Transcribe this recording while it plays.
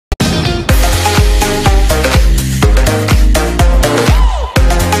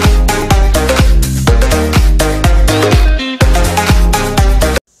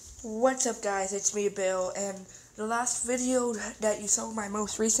What's up, guys? It's me, Bill, and the last video that you saw, my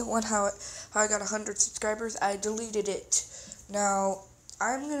most recent one, how I got 100 subscribers, I deleted it. Now,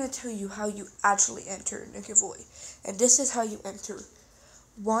 I'm going to tell you how you actually enter in the giveaway, and this is how you enter.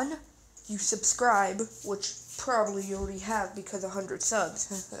 1, you subscribe, which probably you already have because 100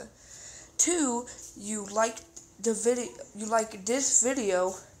 subs. 2, you like the video, you like this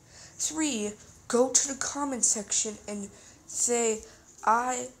video. 3, go to the comment section and say,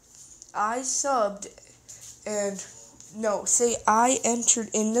 I subbed, and no, say I entered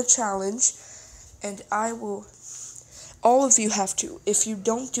in the challenge, and I will, all of you have to. If you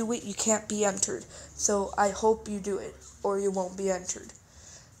don't do it, you can't be entered. So I hope you do it, or you won't be entered.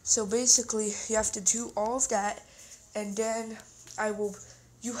 So basically, you have to do all of that, and then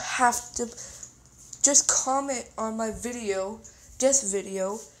you have to just comment on my video, this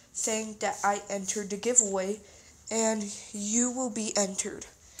video, saying that I entered the giveaway, and you will be entered.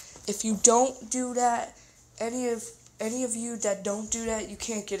 If you don't do that, any of you that don't do that, you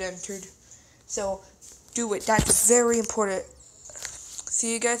can't get entered. So do it. That's very important.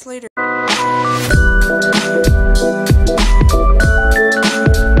 See you guys later.